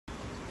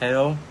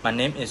Hello, my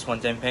name is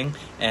Won Peng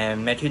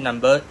and metric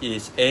number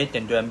is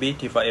A1020B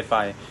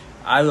T485.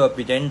 I will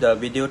present the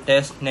video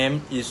test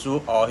named Issue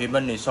or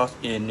Human Resource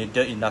in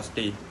Retail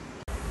Industry.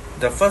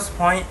 The first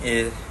point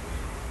is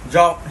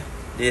job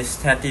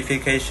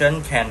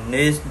dissatisfaction can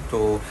lead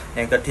to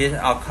negative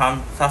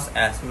outcomes such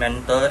as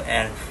mental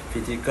and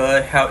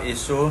physical health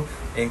issues,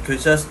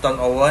 increases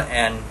turnover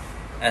and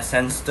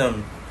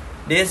absenteeism.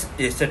 This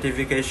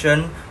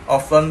dissatisfaction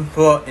often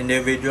pushes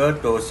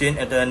individuals to seek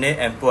alternate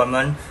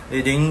employment,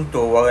 leading to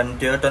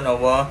volunteer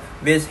turnover,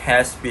 which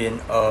has been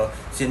a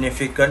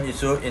significant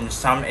issue in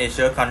some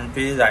Asian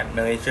countries like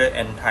Malaysia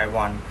and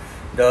Taiwan.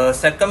 The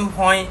second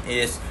point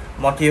is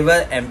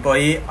motivated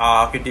employees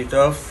are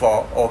critical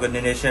for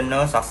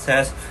organizational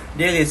success.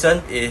 The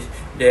reason is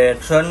they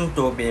tend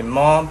to be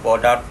more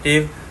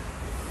productive.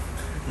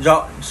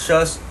 Job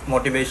search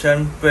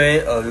motivation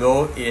plays a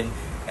role in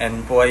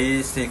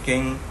employees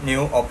seeking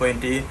new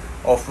opportunities,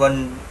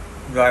 often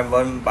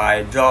driven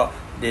by job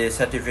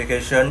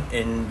dissatisfaction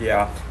in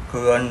their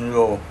current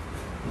role.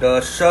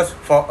 The search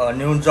for a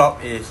new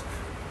job is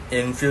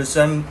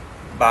influenced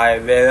by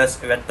various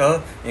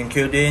factors,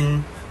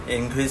 including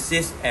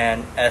increases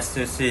and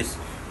excesses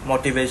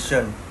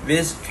motivation,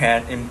 which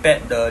can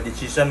impact the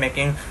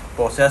decision-making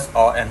process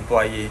of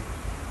employee.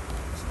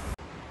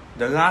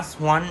 The last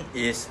one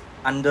is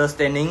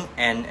understanding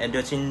and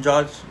addressing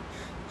job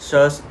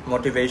search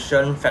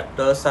motivation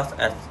factors such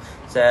as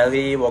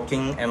salary,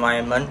 working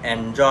environment,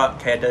 and job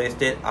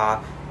characteristics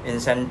are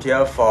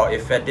essential for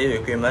effective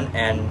recruitment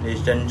and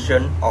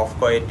retention of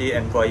quality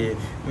employees.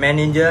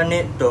 Managers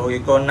need to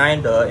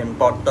recognize the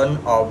importance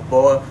of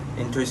both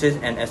intrinsic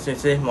and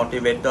extrinsic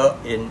motivators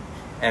in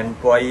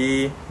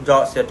employee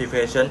job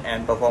satisfaction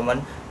and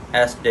performance,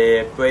 as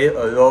they play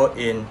a role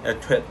in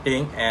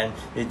attracting and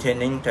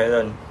retaining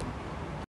talent.